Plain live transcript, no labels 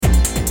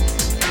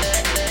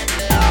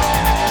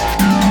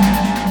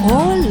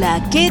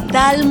Hola, ¿qué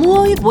tal?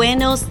 Muy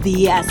buenos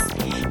días.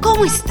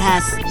 ¿Cómo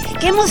estás?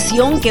 Qué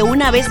emoción que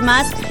una vez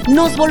más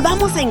nos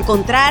volvamos a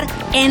encontrar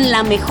en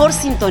la mejor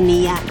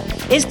sintonía.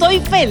 Estoy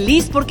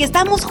feliz porque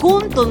estamos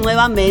juntos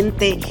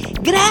nuevamente.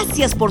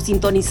 Gracias por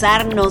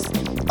sintonizarnos.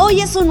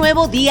 Hoy es un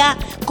nuevo día,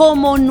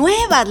 como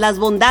nuevas las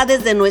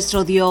bondades de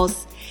nuestro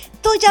Dios.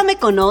 Tú ya me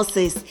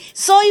conoces,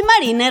 soy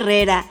Marina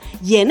Herrera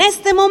y en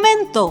este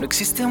momento no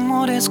existe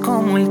amores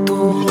como el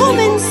tuyo.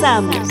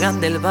 Comenzamos. Que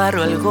hagan del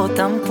barro algo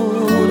tan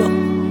puro,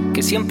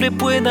 que siempre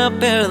pueda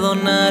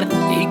perdonar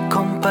y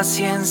con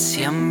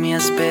paciencia me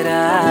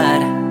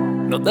esperar.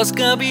 No das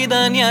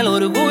cabida ni al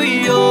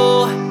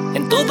orgullo,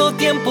 en todo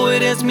tiempo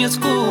eres mi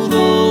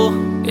escudo.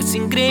 Es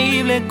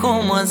increíble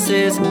cómo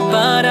haces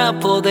para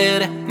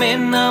poderme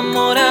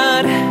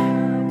enamorar.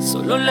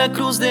 Solo la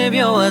cruz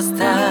debió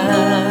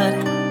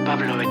bastar.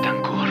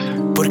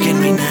 Porque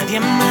no hay nadie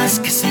más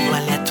que se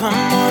iguale a tu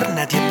amor.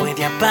 Nadie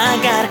puede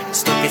apagar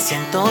esto que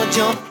siento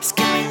yo. Es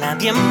que no hay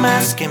nadie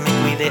más que me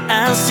cuide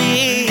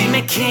así.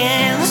 Dime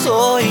quién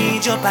soy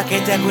yo pa' que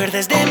te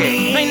acuerdes de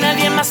mí. No hay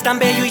nadie más tan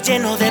bello y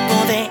lleno de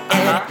poder,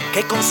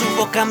 que con su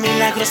boca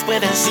milagros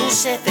pueden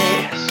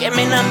suceder. Que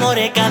me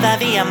enamore cada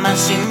día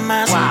más y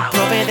más.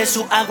 Probé de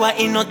su agua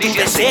y no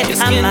tuve sed Es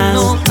jamás. que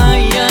no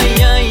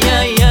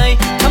hay,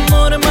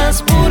 amor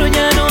más puro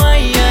ya no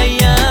hay,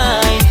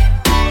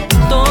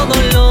 todo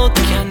lo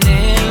que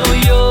anhelo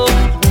yo,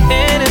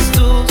 eres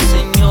tú,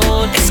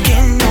 Señor. Es que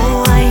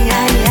no hay,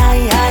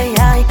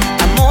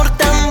 amor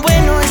tan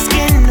bueno, es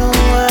que no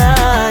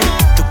hay.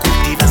 Tú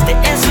cultivaste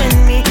eso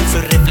en mí,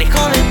 soy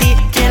reflejo de ti.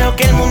 Quiero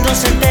que el mundo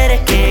se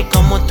entere que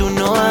como tú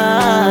no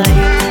hay.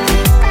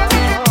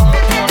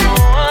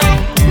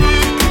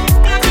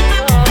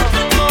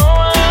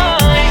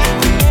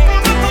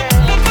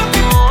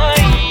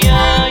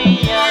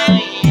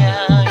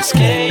 Es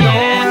que no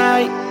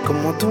hay,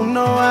 como tú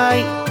no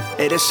hay.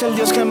 Eres el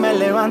Dios que me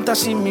levanta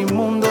si mi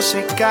mundo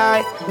se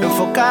cae.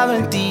 Enfocado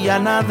en ti ya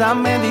nada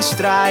me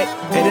distrae.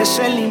 Eres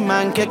el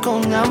imán que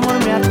con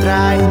amor me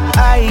atrae.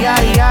 Ay.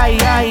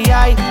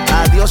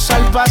 Adiós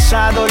al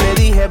pasado, le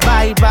dije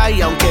bye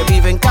bye. Aunque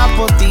vive en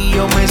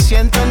Capotillo, me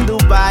siento en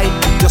Dubai.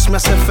 Dios me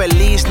hace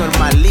feliz,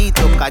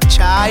 normalito,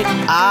 ¿cachai?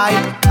 Ay,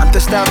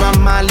 antes estaba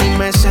mal y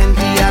me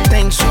sentía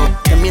tenso,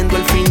 temiendo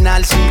el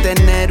final sin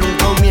tener un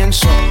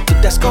comienzo. Tú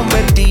te has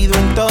convertido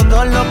en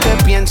todo lo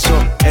que pienso.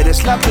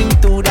 Eres la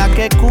pintura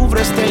que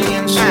cubre este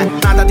lienzo.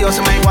 Nada Dios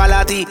se me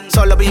iguala a ti,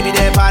 solo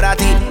viviré para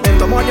ti. En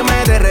tu amor yo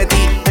me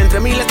derretí, entre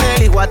miles te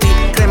elijo a ti.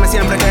 Créeme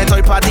siempre que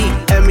estoy para ti,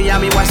 en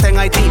Miami o hasta en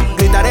Haití.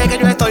 Gritaré que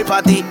yo estoy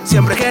para ti,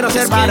 siempre quiero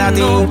ser para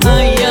ti. No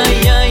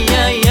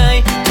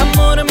hay,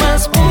 amor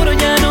más puro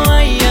ya no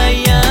hay,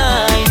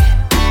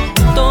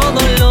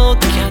 todo lo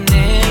que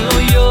anhelo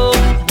yo,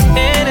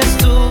 eres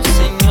tú,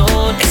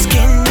 Señor. Es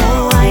que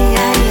no hay,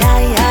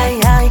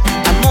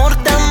 amor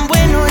tan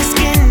bueno, es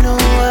que no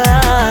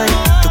hay.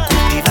 Tú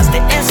cultivaste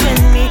eso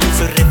en mí,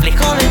 soy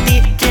reflejo de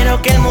ti.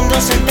 Quiero que el mundo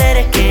se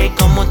entere que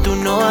como tú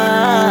no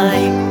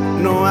hay.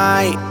 No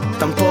hay,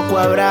 tampoco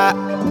habrá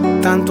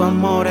tanto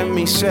amor en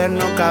mi ser,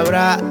 no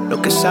cabrá.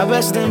 Lo que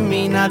sabes de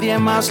mí nadie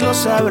más lo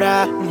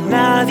sabrá.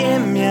 Nadie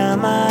me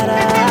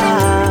amará.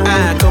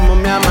 Como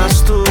me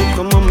amas tú,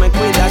 como me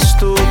cuidas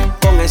tú,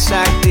 con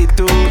esa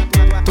actitud,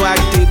 tu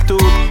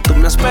actitud. Tú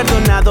me has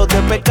perdonado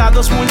de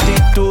pecados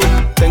multitud.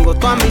 Tengo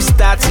tu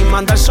amistad sin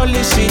mandar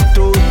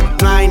solicitud.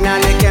 No hay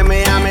nadie que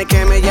me ame,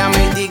 que me llame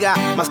y diga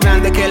más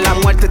grande que la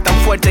muerte, tan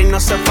fuerte y no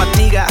se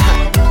fatiga.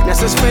 Me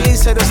haces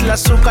feliz, eres el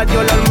azúcar,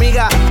 yo la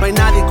hormiga. No hay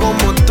nadie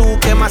como tú,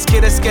 ¿qué más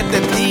quieres que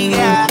te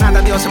diga?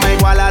 Nada Dios se me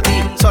iguala a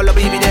ti, solo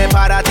viviré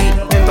para ti.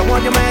 En tu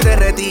amor yo me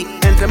derretí,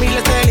 entre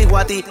miles te elijo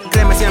a ti.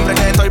 Créeme siempre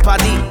que estoy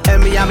para ti,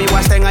 en Miami o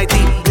hasta en Haití.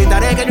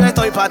 Gritaré que yo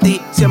estoy para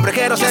ti, siempre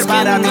quiero ser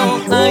para ti.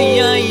 No hay,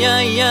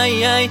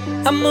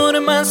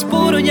 amor más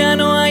puro ya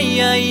no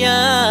hay,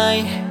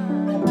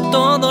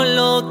 todo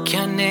lo que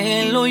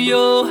anhelo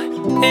yo,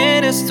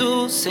 eres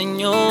tú,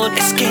 Señor.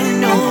 Es que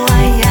no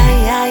hay,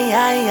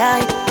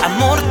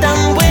 amor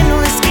tan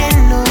bueno, es que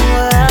no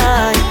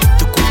hay.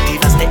 Tú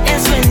cultivaste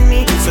eso en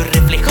mí, soy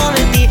reflejo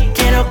de ti.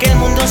 Quiero que el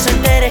mundo se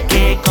entere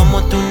que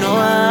como tú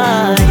no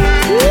hay.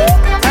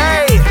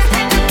 Hey,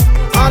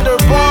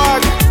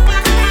 Underboard,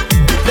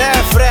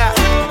 Defra,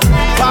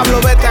 Pablo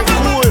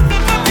Betancourt,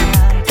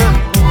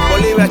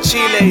 Bolivia,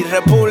 Chile y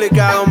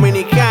República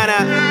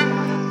Dominicana.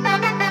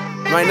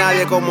 No hay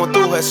nadie como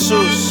tú,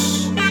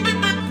 Jesús.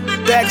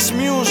 Dex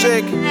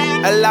Music,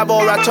 el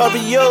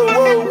laboratorio,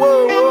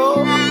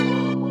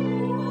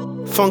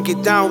 Funky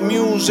Down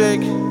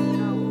Music.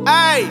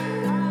 ¡Ay!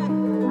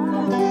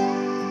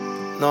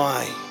 No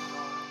hay.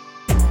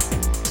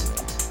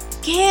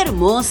 Qué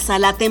hermosa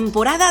la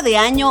temporada de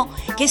año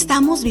que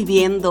estamos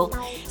viviendo.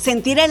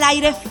 Sentir el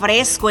aire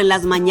fresco en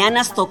las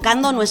mañanas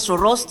tocando nuestro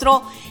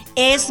rostro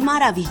es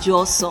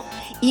maravilloso.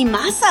 Y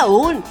más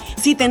aún,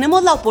 si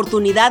tenemos la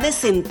oportunidad de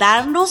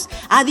sentarnos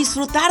a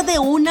disfrutar de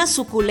una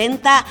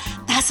suculenta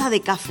taza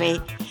de café.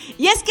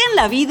 Y es que en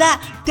la vida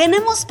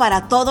tenemos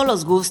para todos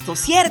los gustos,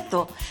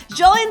 ¿cierto?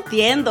 Yo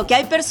entiendo que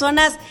hay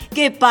personas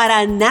que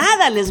para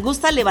nada les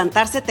gusta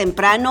levantarse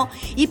temprano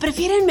y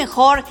prefieren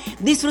mejor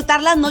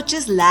disfrutar las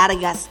noches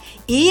largas,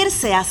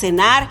 irse a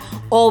cenar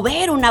o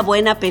ver una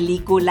buena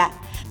película.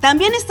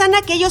 También están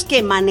aquellos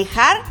que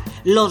manejar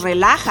los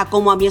relaja,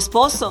 como a mi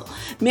esposo,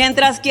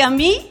 mientras que a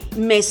mí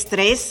me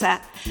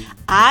estresa.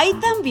 Hay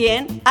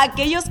también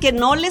aquellos que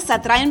no les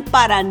atraen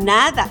para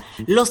nada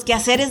los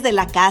quehaceres de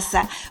la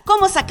casa,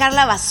 como sacar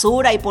la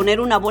basura y poner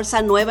una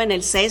bolsa nueva en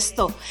el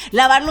cesto,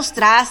 lavar los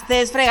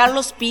trastes, fregar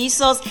los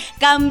pisos,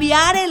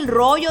 cambiar el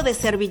rollo de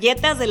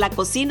servilletas de la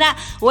cocina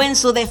o en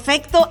su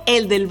defecto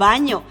el del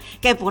baño.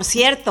 Que por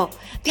cierto,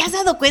 ¿te has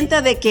dado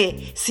cuenta de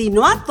que si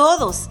no a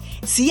todos,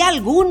 sí a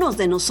algunos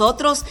de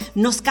nosotros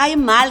nos cae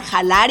mal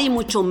jalar y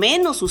mucho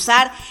menos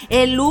usar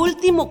el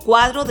último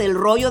cuadro del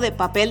rollo de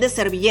papel de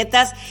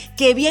servilletas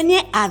que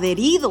viene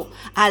adherido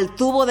al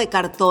tubo de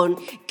cartón?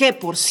 Que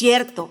por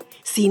cierto,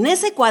 sin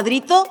ese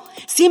cuadrito,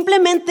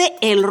 simplemente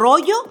el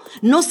rollo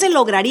no se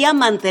lograría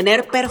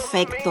mantener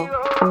perfecto.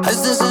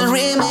 Este es el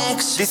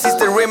remix. This is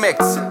the remix.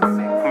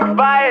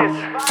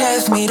 Que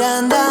es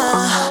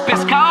Miranda.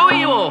 Pescado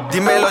vivo.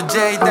 Dímelo,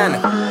 Jayden.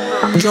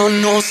 Yo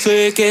no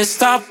sé qué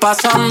está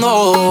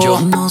pasando. Yo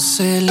no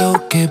sé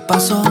lo que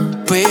pasó,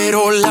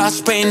 pero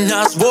las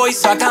penas voy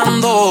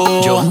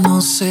sacando. Yo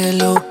no sé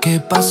lo que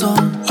pasó.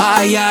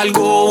 Hay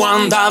algo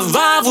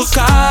andaba a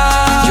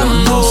buscar. Yo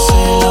no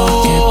sé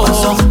lo que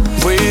pasó,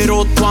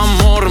 pero tu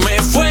amor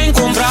me fue a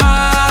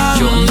encontrar.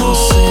 Yo no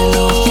sé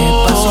lo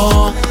que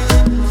pasó.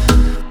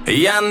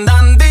 Y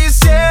andan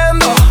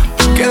diciendo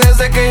que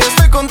desde que yo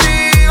estoy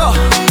contigo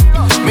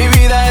mi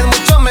vida es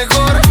mucho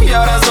mejor. Y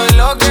ahora soy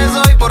lo que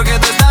soy porque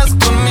tú estás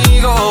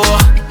conmigo.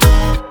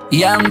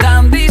 Y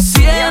andan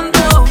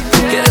diciendo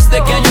que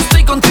desde que yo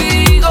estoy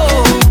contigo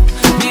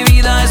mi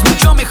vida es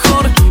mucho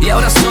mejor. Y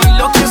ahora soy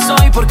lo que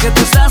soy porque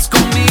tú estás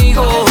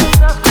conmigo.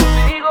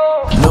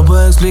 No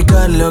puedo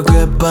explicar lo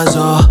que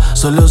pasó,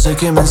 solo sé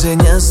que me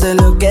enseñaste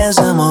lo que es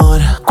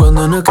amor.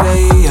 Cuando no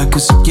creía que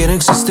siquiera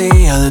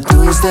existía,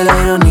 detuviste la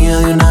ironía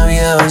de una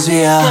vida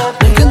vacía.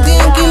 No hay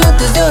cantidad en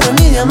quilates de oro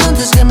ni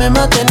diamantes que me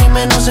maten, ni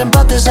menos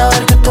empates.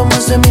 Saber que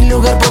tomaste mi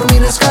lugar por mi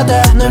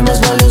rescate no es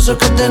más valioso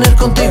que tener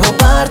contigo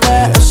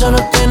parte. Eso no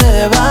tiene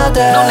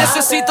debate. No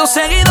necesito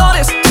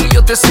seguidores si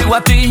yo te sigo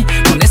a ti.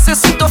 No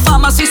necesito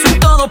fama si soy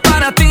todo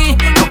para ti.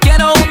 No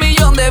quiero 1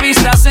 millón de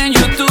vistas en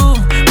YouTube,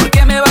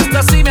 porque me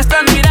basta si me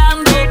están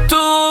mirando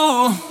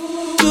tú.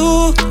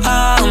 Tu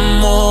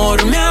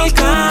amor me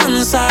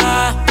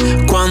alcanza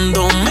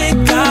cuando me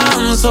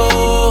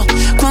canso,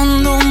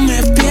 cuando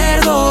me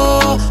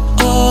pierdo.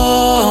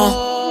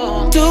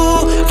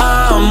 Tu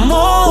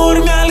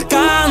amor me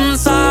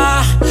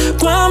alcanza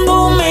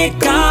cuando me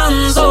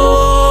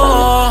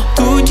canso.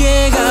 Tú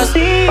llegas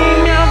y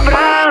me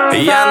abrazas.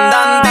 Y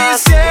andan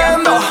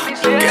diciendo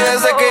que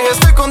desde que yo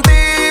estoy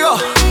contigo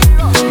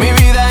mi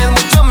vida es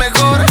mucho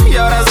mejor. Y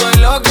ahora soy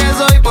lo que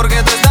soy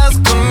porque tú estás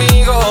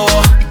conmigo.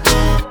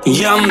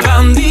 Y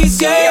andan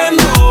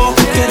diciendo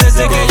que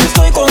desde que yo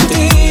estoy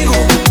contigo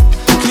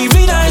mi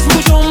vida es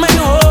mucho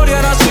mejor. Y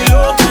ahora soy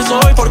lo que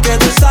soy porque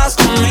tú estás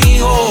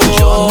conmigo.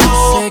 Yo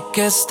no sé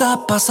qué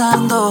está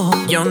pasando,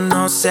 Yo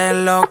no sé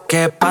lo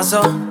que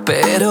pasó,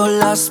 pero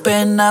las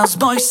penas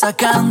voy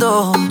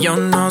sacando. yo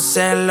no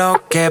sé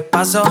lo que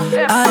pasó.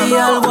 Hay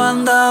algo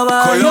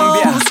andaba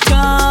Colombia. yo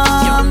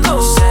buscando. Yo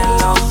no sé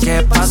lo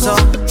que pasó,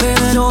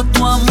 pero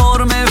tu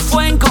amor me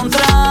fue a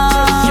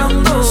encontrar. yo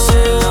no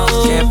sé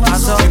lo que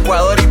pasó.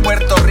 Ecuador y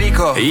Puerto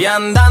Rico. Y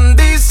andan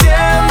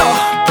diciendo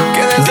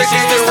que desde que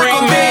yo estoy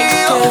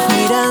contigo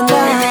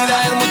mi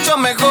vida es mucho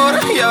mejor.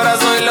 Y ahora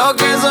soy lo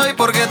que soy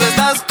porque tú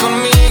estás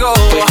conmigo.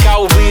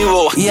 Pescado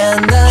vivo Y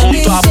andan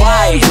junto a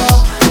Pai.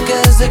 diciendo que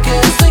desde que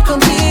estoy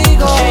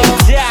contigo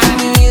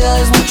mi vida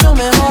es mucho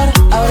mejor.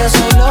 Ahora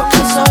soy lo que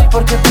soy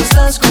porque tú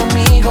estás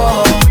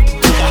conmigo.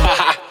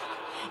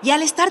 Y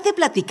al estarte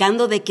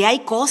platicando de que hay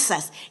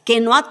cosas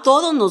que no a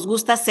todos nos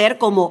gusta hacer,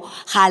 como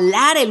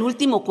jalar el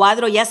último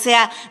cuadro, ya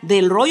sea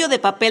del rollo de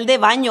papel de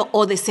baño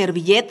o de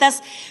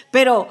servilletas,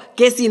 pero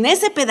que sin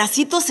ese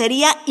pedacito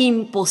sería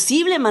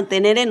imposible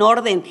mantener en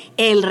orden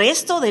el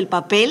resto del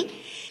papel,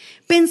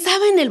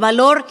 pensaba en el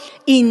valor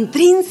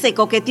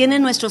intrínseco que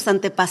tienen nuestros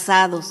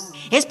antepasados,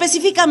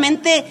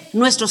 específicamente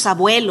nuestros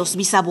abuelos,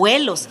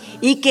 bisabuelos,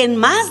 y que en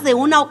más de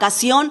una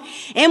ocasión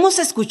hemos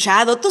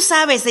escuchado, tú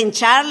sabes, en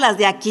charlas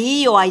de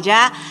aquí o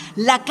allá,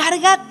 la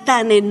carga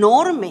tan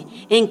enorme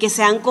en que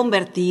se han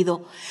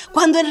convertido,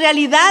 cuando en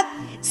realidad,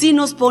 si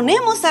nos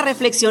ponemos a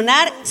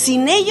reflexionar,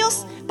 sin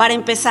ellos, para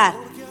empezar,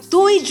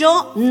 tú y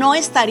yo no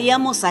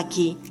estaríamos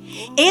aquí.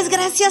 Es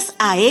gracias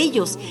a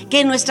ellos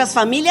que nuestras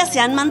familias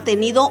se han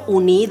mantenido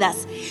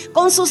unidas,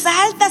 con sus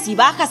altas y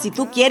bajas si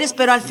tú quieres,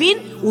 pero al fin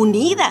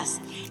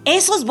unidas.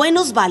 Esos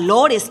buenos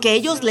valores que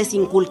ellos les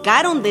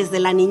inculcaron desde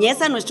la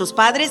niñez a nuestros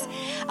padres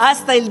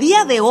hasta el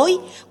día de hoy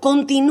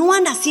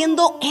continúan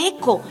haciendo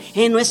eco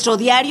en nuestro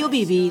diario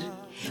vivir.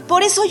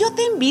 Por eso yo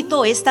te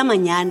invito esta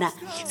mañana,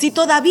 si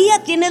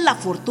todavía tienes la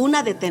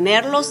fortuna de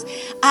tenerlos,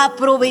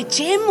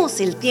 aprovechemos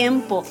el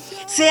tiempo,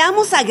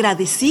 seamos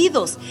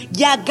agradecidos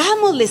y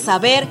hagámosles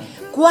saber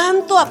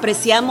cuánto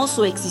apreciamos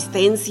su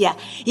existencia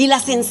y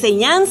las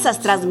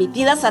enseñanzas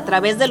transmitidas a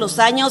través de los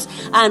años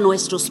a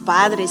nuestros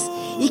padres,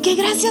 y que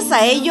gracias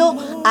a ello,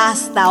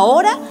 hasta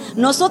ahora,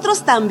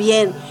 nosotros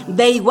también,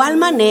 de igual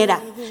manera,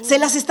 se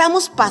las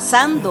estamos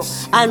pasando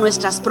a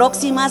nuestras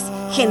próximas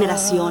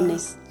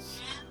generaciones.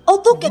 ¿O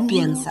tú qué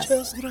piensas?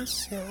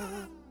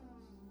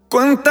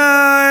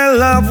 Cuenta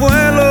el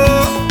abuelo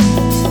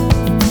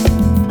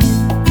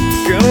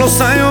que en los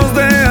años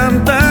de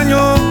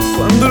antaño,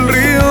 cuando el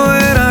río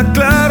era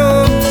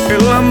claro,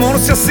 el amor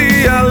se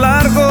hacía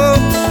largo,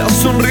 la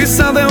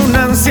sonrisa de un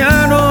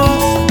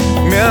anciano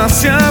me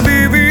hacía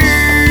vivir.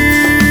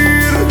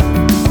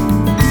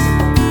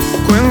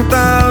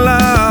 Cuenta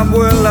la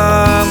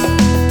abuela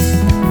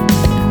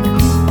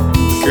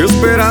que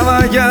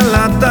esperaba ya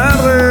la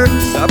tarde,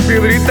 la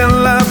piedrita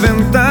en la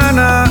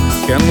ventana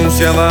que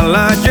anunciaba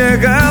la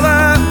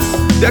llegada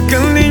de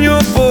aquel niño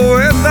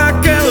poeta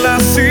que la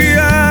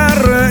hacía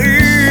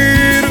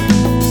reír.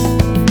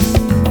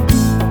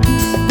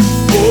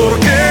 ¿Por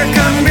qué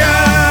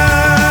cambiar?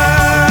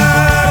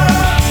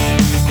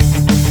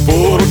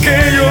 ¿Por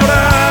qué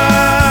llorar?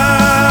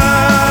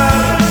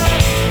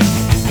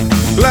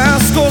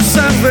 Las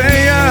cosas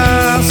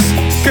bellas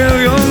que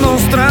Dios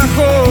nos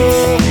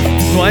trajo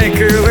no hay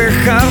que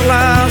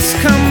dejarlas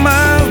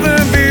jamás de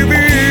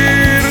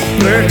vivir.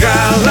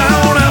 Regala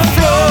una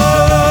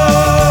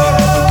flor,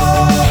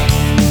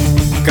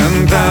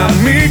 canta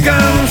mi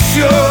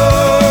canción,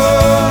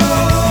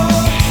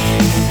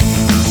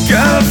 que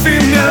al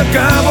fin y al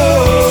cabo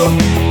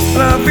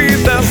la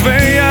vida es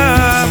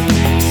bella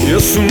y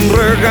es un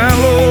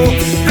regalo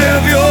de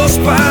Dios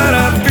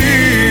para ti.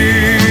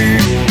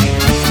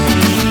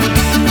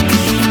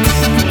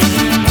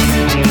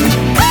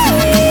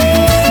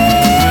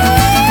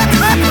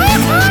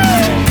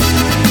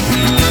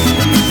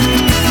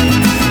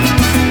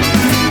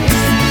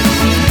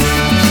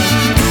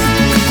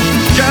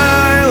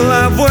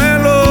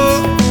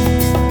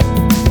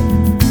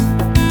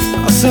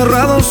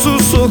 Cerrado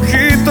sus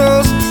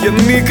ojitos y en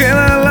mí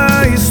queda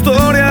la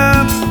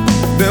historia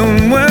de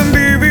un buen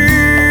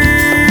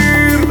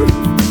vivir.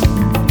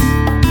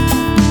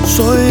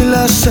 Soy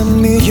la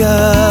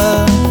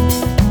semilla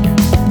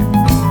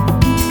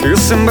que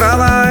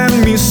sembrada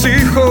en mis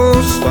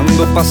hijos,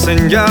 cuando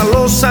pasen ya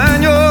los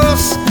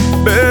años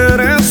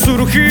veré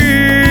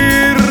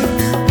surgir.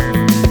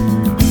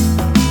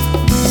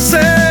 Se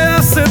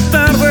hace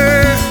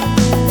tarde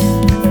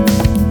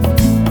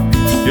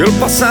y el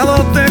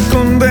pasado te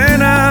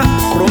condena,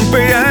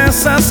 rompe ya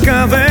esas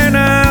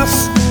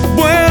cadenas,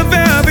 vuelve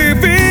a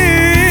vivir.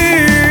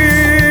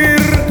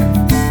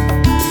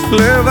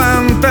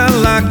 Levanta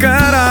la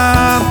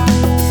cara,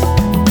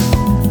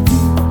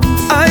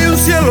 hay un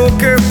cielo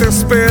que te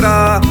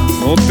espera,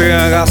 no te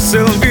hagas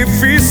el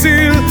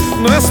difícil,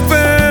 no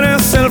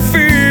esperes el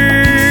fin.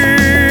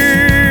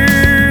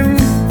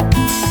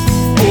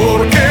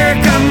 ¿Por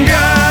qué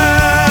cambiar?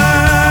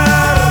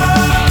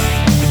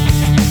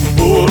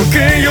 ¿Por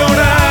qué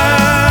llorar?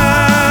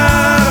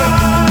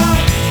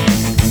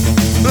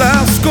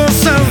 Las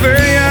cosas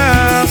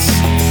bellas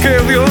que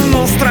Dios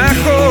nos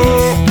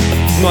trajo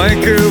no hay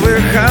que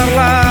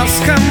dejarlas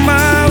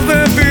jamás de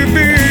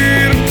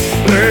vivir.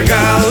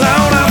 Regala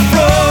una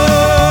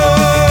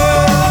flor,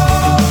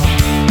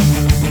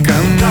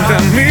 canta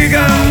mi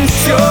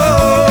canción,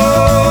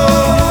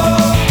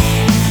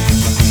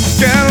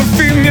 que al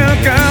fin y al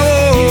cabo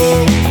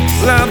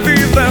la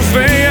vida es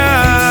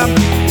bella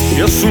y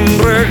es un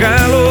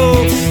regalo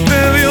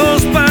de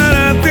Dios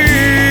para ti.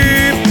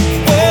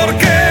 ¿Por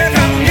qué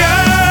cambiar?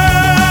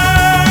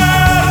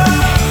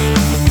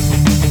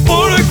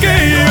 ¿Por qué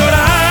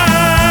llorar?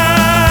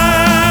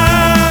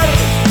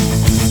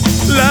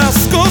 Las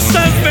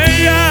cosas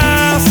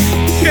bellas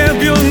que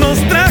Dios nos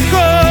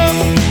trajo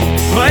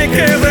no hay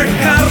que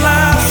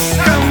dejarlas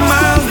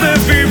jamás de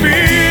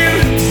vivir.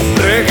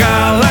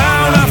 Regala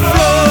una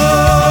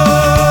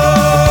flor,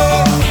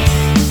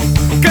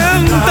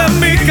 canta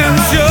mi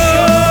canción,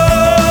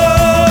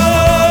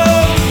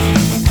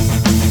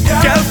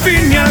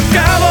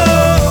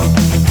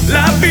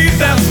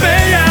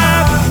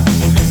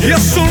 y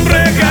es un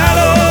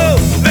regalo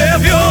de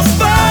Dios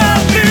para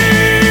ti.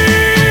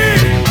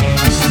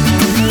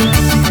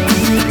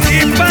 Y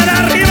para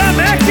arriba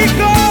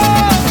México.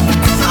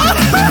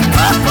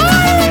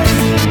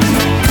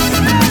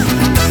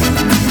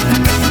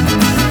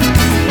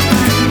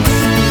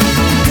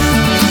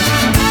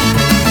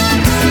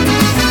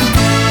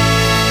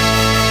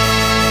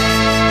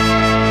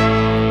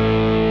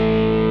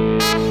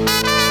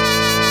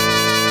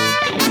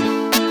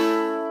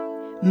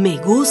 Me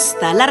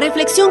gusta la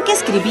reflexión que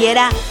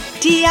escribiera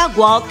Tia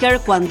Walker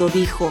cuando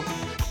dijo: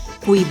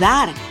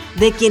 cuidar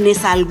de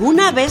quienes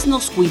alguna vez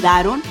nos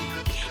cuidaron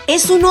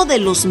es uno de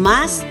los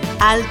más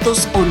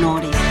altos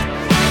honores.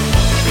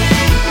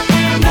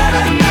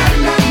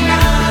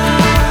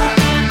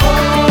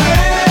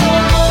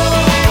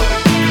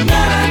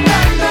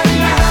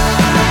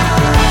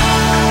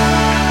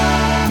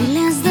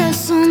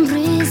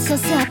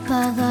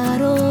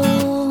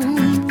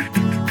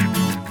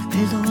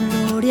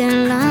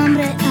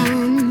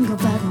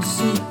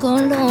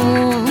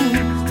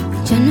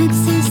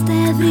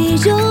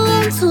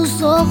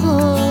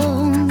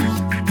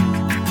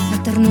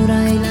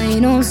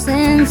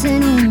 romance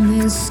en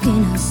una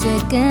esquina se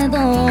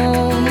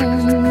quedó.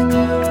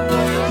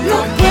 No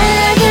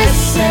puede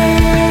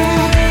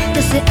ser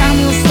que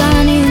seamos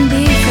tan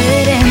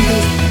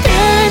indiferentes,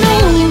 que no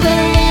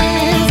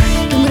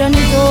ves que un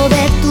granito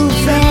de tu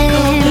fe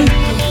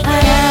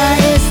hará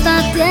esta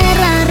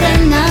tierra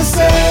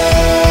renacer.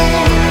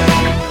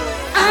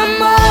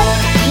 Amor,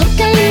 lo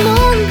que el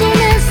mundo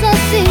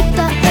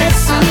necesita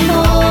es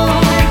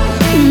amor,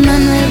 una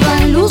nueva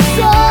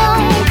ilusión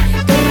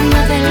que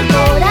renueve el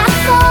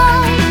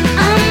corazón.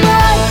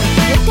 Amor,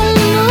 lo que el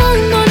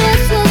mundo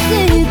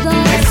necesita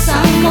es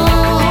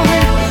amor,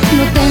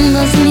 no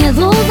tengas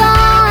miedo a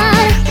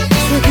dar,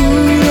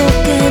 seguro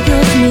que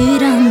Dios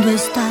mirando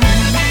está.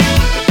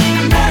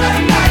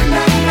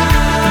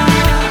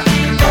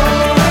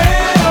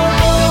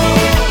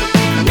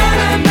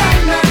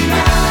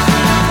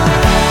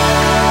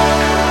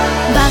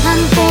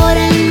 Vagan por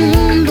el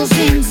mundo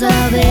sin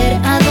saber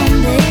a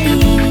dónde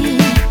ir,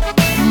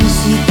 ni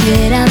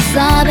siquiera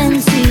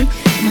saben si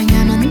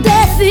mañana han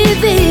de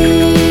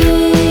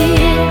vivir.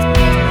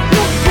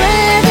 No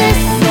puede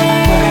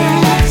ser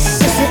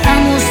que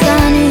seamos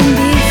tan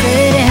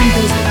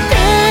indiferentes,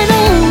 que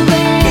no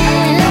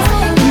ves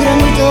un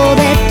granito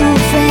de tu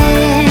fe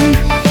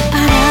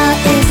hará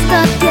esta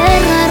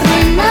tierra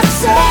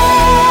renacer.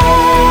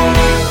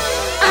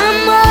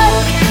 Amor,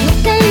 lo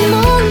que el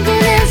mundo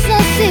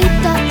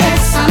necesita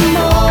es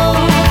amor,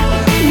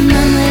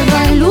 una nueva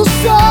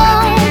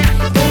ilusión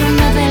que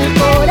renueve el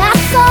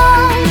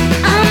corazón.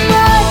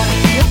 Amor,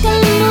 lo que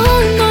el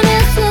mundo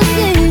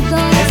necesita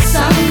es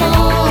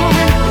amor,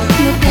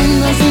 no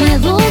tengas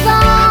miedo a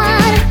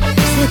dar,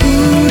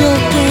 seguro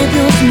que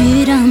Dios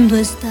mirando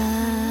está.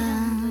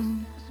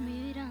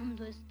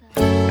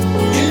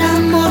 El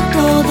amor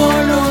todo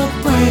lo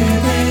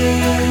puede,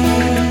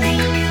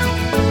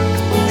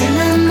 el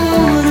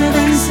amor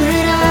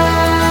vencerá.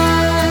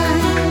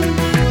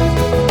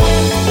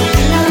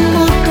 El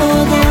amor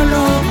todo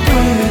lo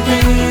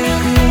puede,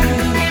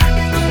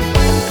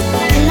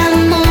 el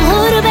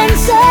amor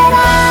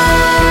vencerá.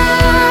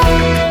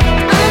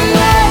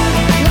 Amor,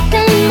 lo que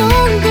el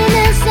mundo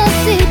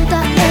necesita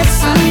es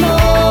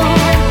amor,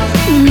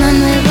 una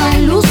nueva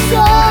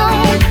ilusión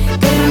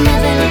que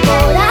renueve el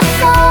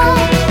corazón.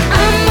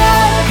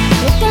 Amor,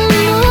 lo que el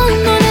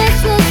mundo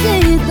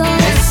necesita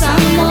es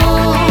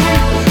amor,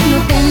 no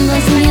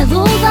tengas miedo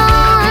a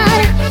dar,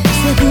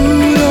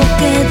 seguro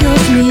que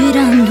Dios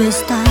mirando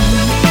está.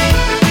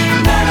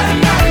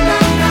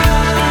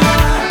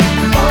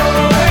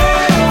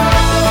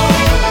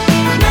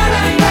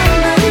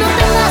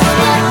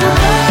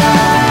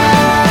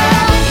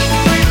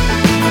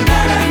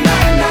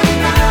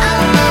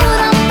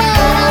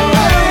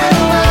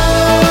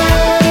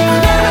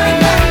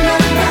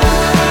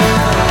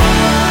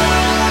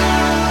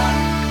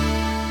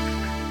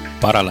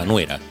 Para la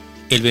nuera,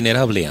 el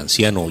venerable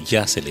anciano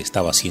ya se le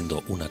estaba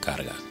haciendo una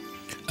carga.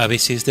 A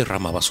veces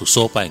derramaba su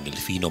sopa en el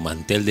fino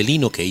mantel de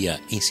lino que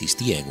ella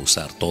insistía en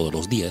usar todos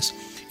los días,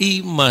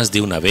 y más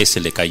de una vez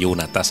se le cayó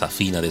una taza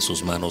fina de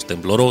sus manos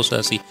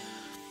temblorosas y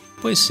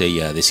pues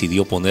ella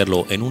decidió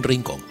ponerlo en un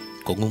rincón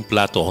con un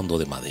plato hondo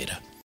de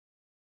madera.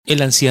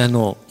 El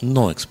anciano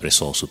no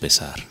expresó su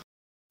pesar.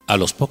 A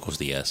los pocos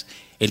días,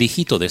 el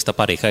hijito de esta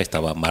pareja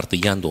estaba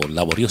martillando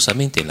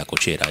laboriosamente en la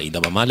cochera y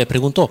la mamá le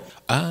preguntó: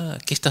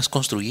 ¿qué estás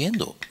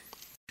construyendo?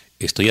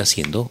 Estoy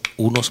haciendo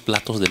unos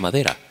platos de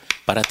madera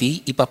para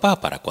ti y papá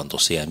para cuando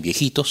sean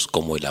viejitos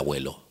como el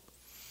abuelo.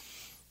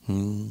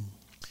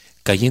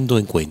 Cayendo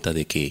en cuenta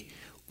de que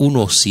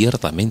uno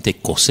ciertamente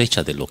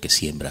cosecha de lo que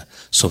siembra,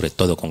 sobre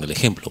todo con el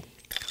ejemplo,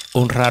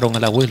 honraron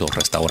al abuelo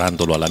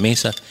restaurándolo a la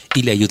mesa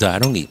y le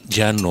ayudaron y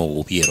ya no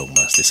hubieron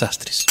más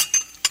desastres.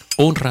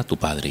 Honra a tu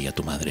padre y a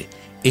tu madre.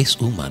 Es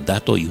un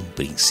mandato y un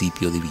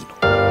principio divino.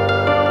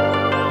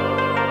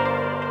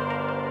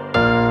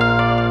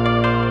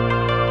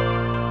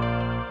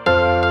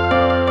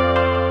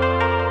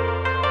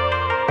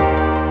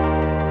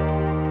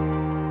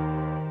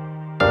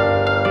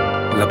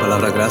 La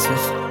palabra gracias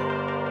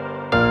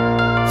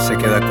se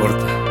queda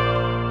corta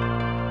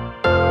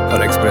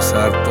para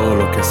expresar todo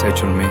lo que has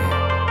hecho en mí.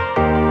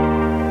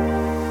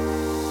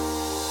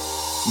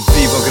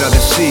 Vivo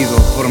agradecido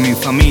por mi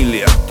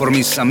familia, por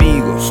mis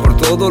amigos, por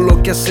todo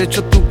lo que has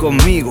hecho tú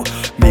conmigo.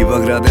 Vivo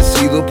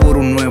agradecido por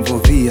un nuevo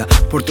día,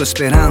 por tu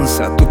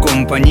esperanza, tu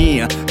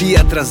compañía,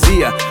 día tras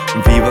día.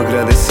 Vivo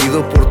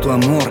agradecido por tu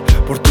amor,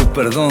 por tu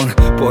perdón,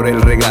 por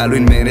el regalo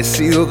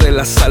inmerecido de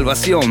la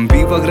salvación.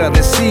 Vivo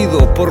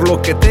agradecido por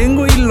lo que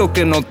tengo y lo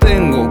que no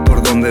tengo,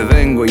 por dónde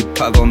vengo y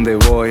pa' dónde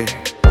voy.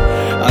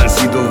 Han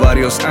sido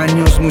varios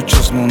años,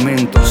 muchos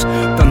momentos,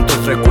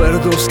 tantos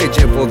recuerdos que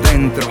llevo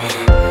dentro.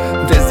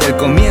 Desde el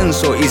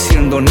comienzo y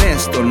siendo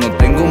honesto, no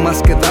tengo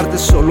más que darte,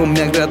 solo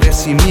mi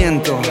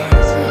agradecimiento.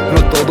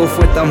 No todo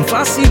fue tan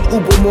fácil,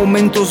 hubo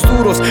momentos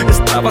duros.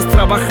 Estabas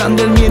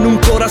trabajando en mí en un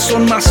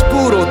corazón más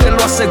puro. Te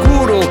lo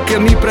aseguro que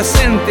mi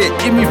presente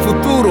y mi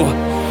futuro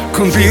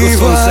contigo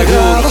son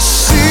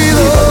seguros.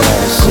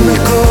 Con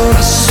el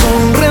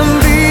corazón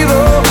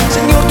rendido,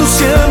 Señor, tú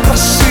siempre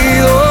has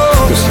sido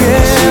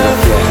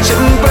fiel,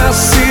 siempre has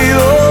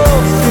sido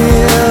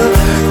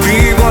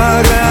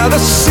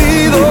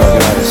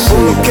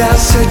que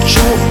has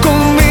hecho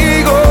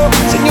conmigo.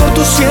 Señor,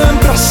 tú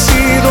siempre has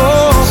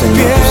sido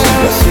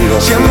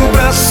fiel,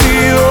 siempre has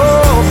sido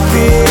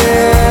fiel.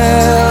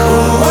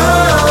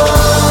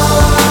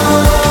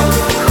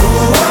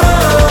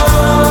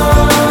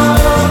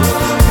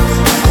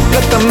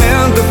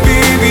 Completamente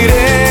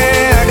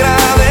viviré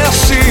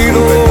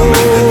agradecido.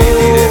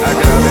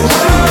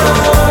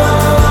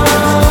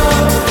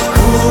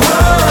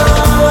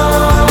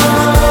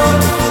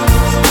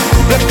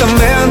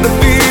 Completamente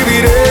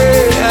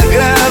viviré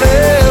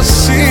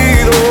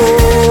agradecido.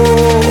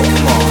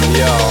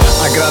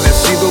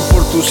 Agradecido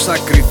por tu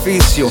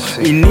sacrificio,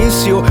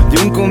 inicio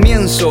de un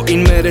comienzo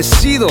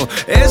inmerecido.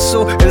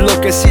 Eso es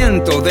lo que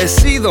siento,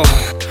 decido.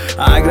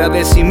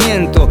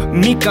 Agradecimiento,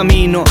 mi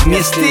camino, mi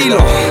estilo.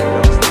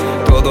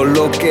 Todo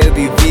lo que he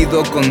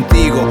vivido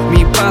contigo,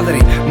 mi padre,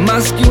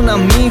 más que un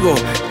amigo.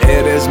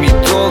 Eres mi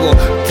todo,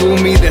 tú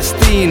mi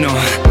destino.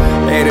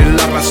 Eres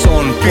la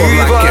razón por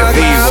la que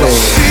vivo.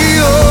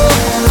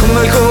 Con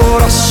el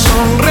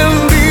corazón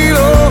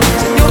rendido,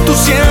 Señor, tú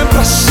siempre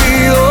has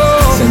sido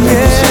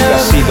fiel.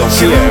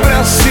 Siempre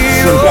has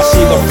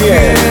sido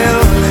fiel.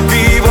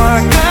 Vivo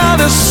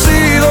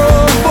agradecido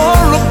por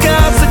lo que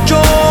has hecho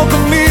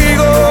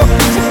conmigo.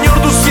 Señor,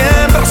 tú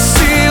siempre has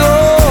sido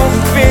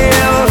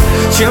fiel.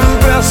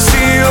 Siempre has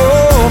sido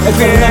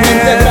fiel.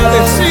 Eternamente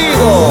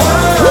agradecido.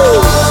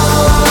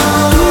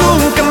 Tú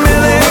nunca me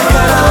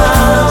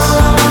dejarás.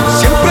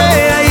 Siempre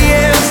ahí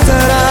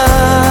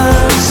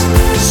estarás.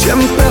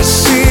 Siempre has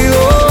sido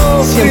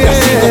fiel. Siempre has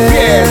sido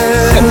fiel.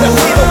 Siempre has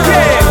sido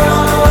fiel.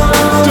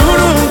 Tú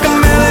nunca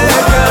me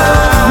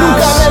dejarás.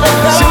 Nunca me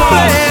dejarás.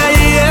 Siempre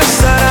ahí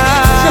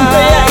estarás.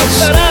 Siempre ahí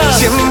estarás.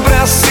 Siempre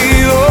has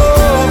sido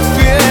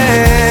fiel.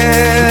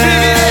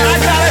 Viviré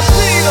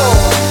agradecido.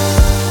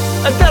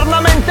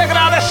 Eternamente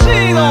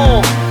agradecido.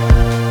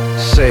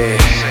 Sí.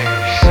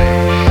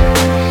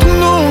 Tú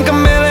nunca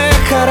me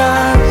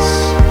dejarás.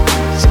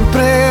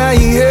 Siempre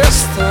ahí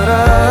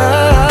estarás.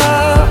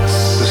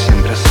 Tú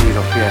siempre has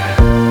sido fiel.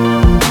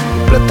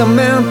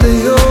 Completamente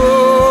yo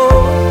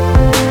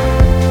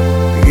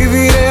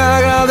viviré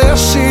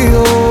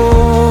agradecido.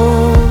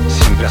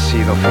 Siempre has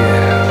sido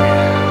fiel.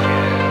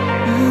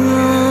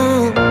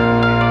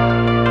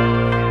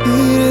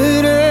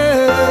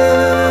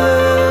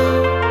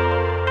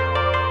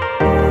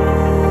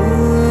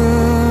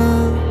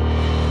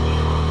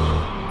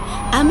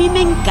 A mí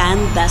me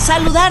encanta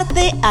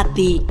saludarte a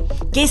ti,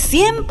 que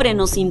siempre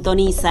nos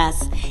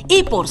sintonizas.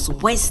 Y por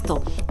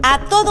supuesto, a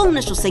todos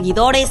nuestros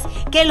seguidores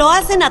que lo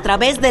hacen a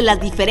través de las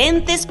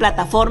diferentes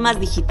plataformas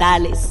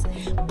digitales.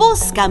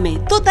 Búscame,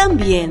 tú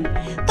también.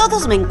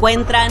 Todos me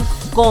encuentran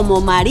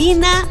como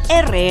Marina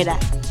Herrera.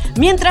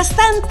 Mientras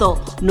tanto,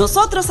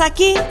 nosotros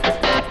aquí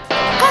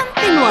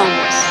continuamos.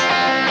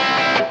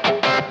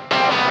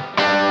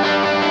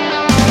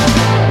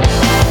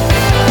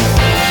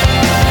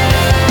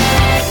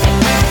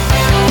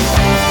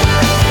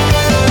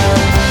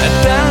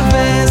 Tal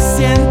vez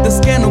sientes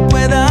que no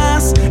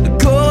puedas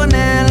con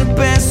el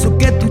peso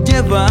que tú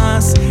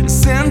llevas,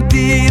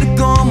 sentir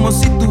como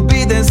si tu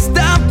vida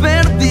está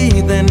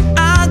perdida en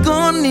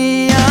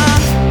agonía.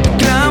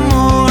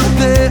 Clamor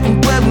de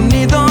un pueblo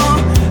unido,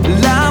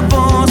 la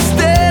voz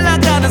del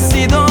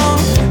agradecido.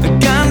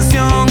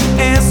 Canción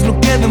es lo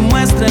que demuestra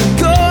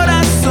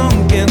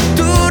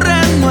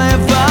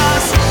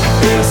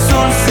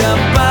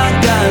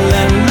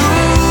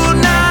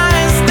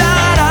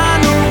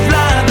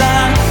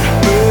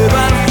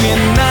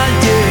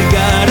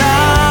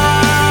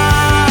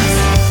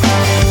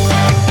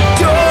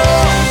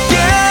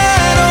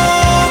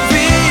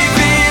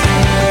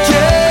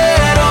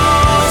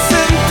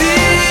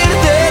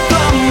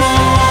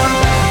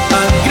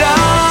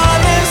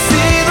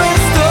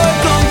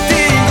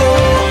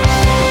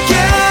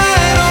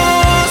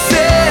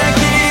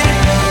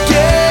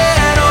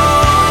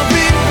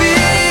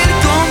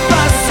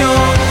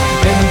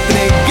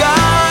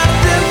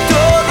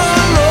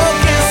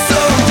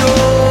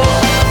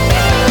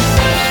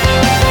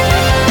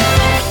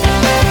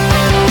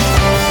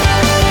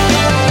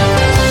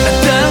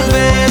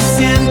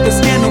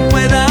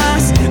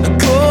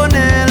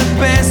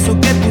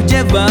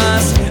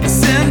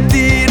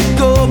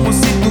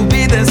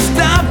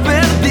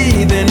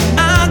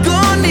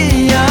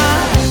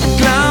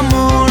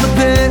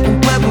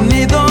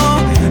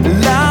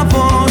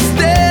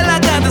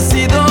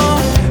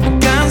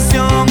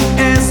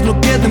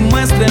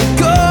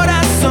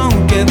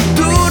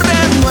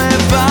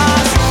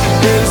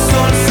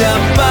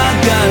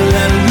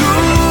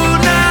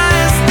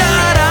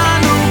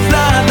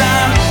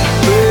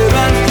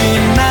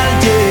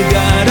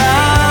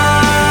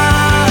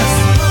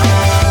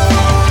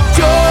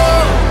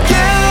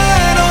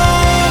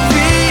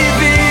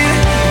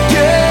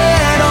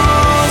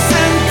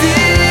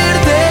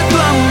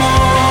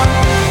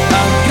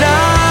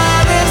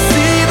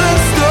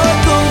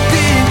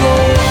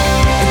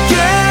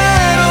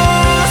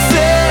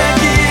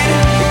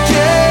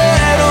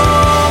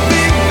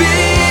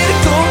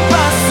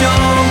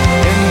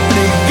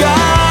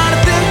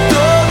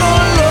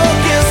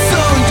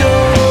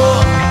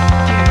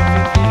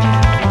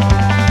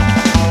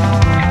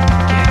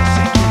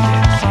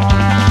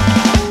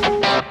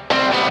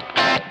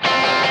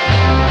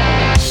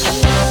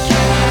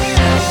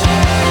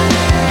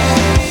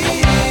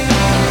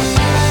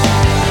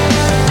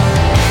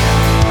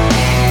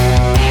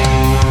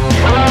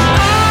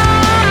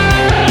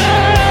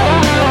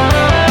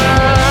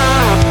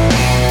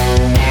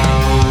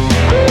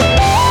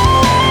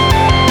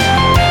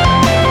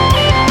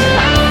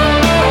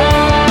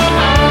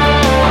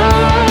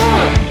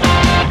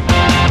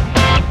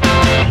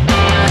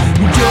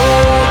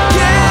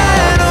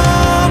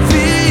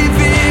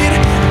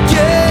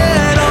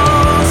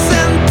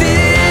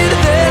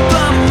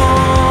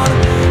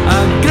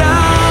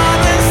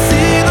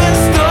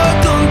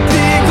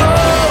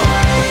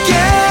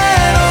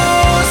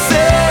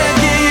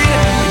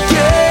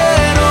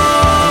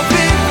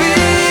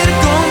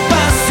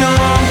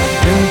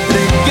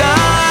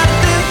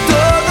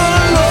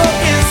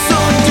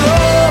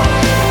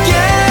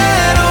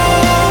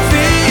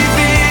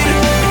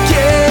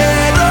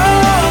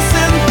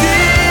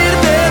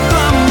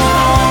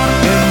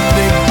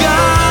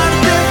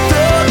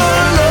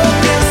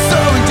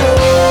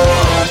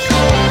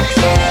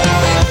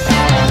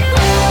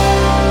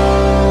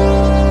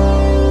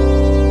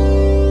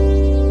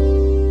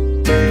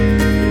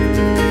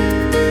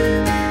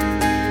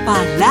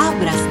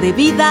de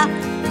vida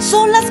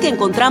son las que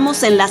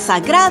encontramos en las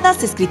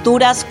Sagradas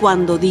Escrituras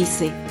cuando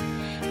dice: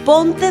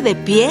 ponte de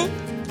pie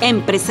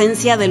en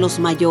presencia de los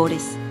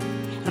mayores,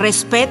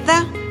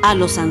 respeta a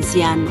los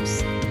ancianos,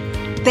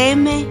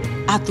 teme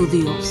a tu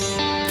Dios.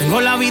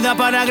 Tengo la vida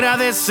para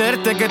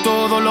agradecerte, que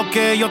todo lo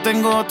que yo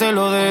tengo te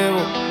lo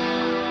debo.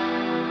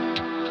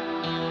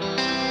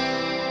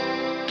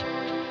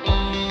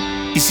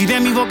 Y si de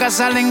mi boca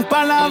salen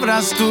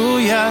palabras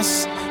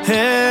tuyas,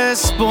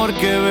 es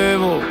porque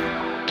bebo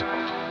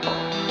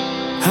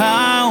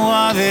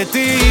agua de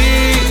ti.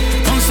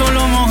 Con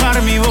solo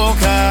mojar mi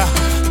boca,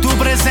 tu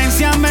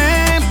presencia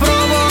me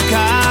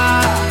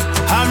provoca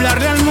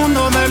hablarle al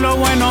mundo de lo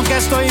bueno que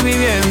estoy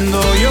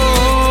viviendo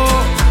yo.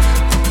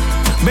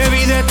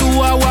 Bebí de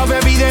tu agua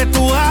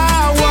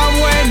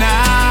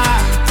buena,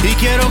 y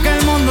quiero que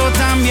el mundo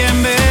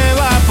también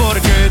beba,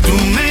 porque tú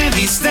me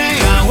diste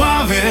agua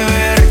a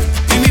beber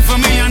y mi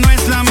familia no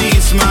es la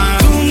misma.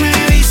 Tú me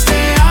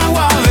diste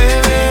agua a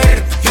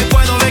beber y hoy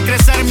puedo ver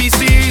crecer mis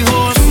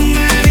hijos. Tú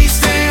me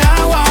diste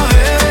agua a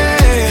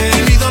beber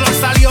y mi dolor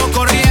salió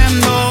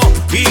corriendo,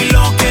 y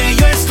lo que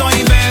yo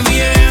estoy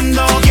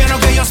bebiendo quiero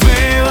que ellos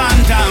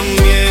beban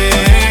también.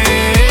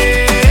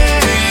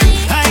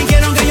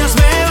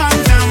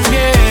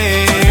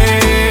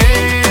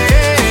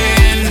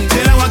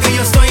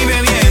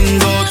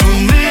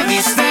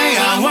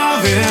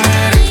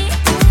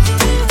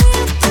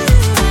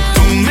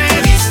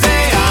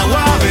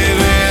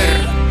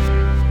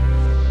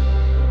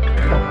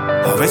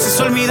 A veces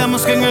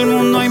olvidamos que en el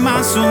mundo hay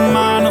más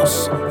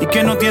humanos y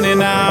que no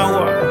tienen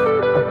agua,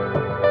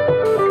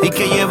 y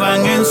que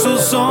llevan en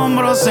sus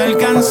hombros el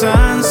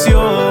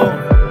cansancio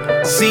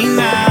sin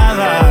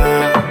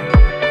nada.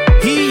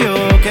 Y yo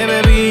que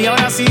bebí,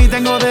 ahora sí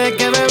tengo de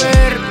qué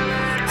beber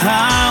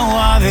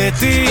agua de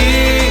ti.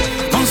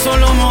 Con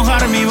solo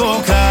mojar mi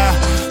boca,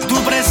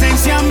 tu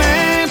presencia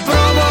me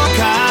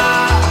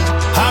provoca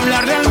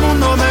hablarle al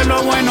mundo de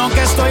lo bueno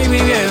que estoy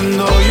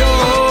viviendo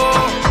yo.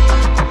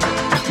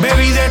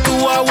 Bebí de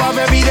tu agua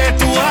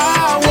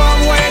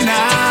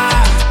buena,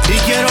 y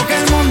quiero que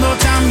el mundo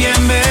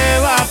también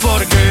beba,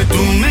 porque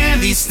tú me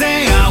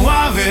diste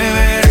agua a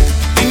beber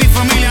y mi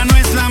familia no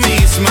es la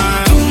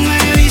misma. Tú me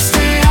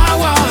diste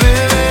agua a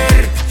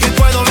beber y hoy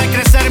puedo ver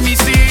crecer mis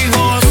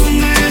hijos. Tú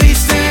me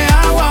diste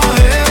agua a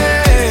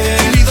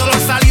beber y mi dolor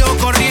salió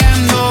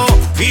corriendo,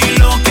 y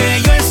lo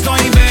que yo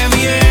estoy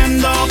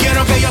bebiendo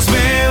quiero que ellos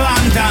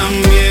beban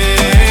también.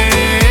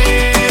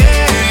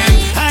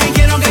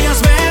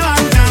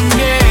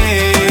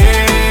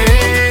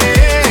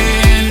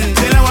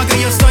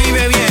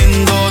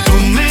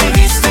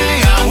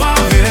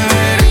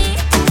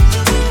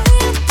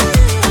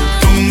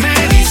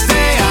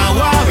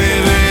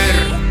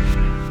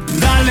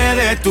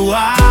 Tu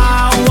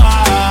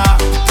agua,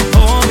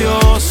 oh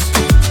Dios,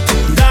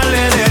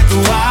 dale de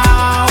tu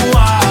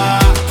agua,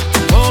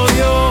 oh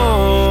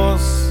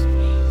Dios.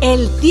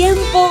 El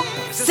tiempo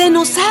se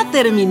nos ha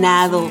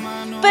terminado,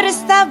 pero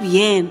está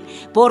bien,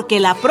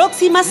 porque la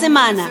próxima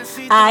semana,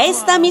 a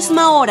esta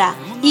misma hora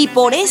y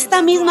por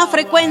esta misma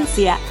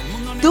frecuencia,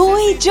 tú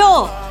y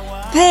yo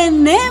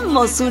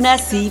tenemos una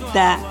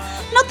cita.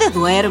 No te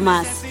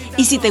duermas.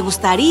 Y si te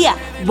gustaría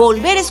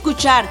volver a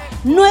escuchar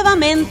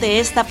nuevamente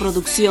esta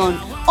producción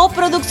o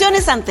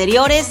producciones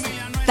anteriores,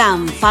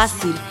 tan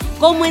fácil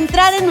como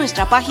entrar en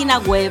nuestra página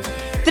web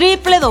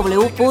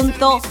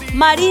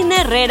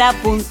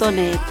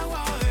www.marineherrera.net.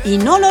 Y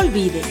no lo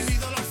olvides,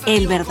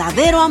 el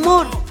verdadero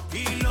amor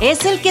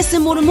es el que se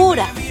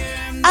murmura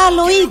al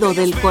oído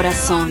del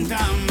corazón.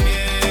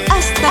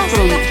 Hasta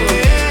pronto.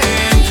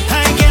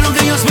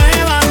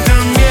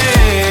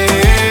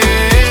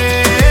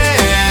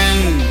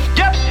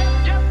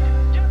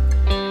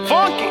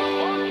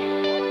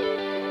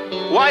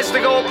 Wise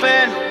the Gold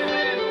Pen,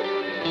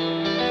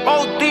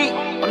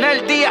 OD,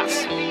 Onel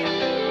Díaz.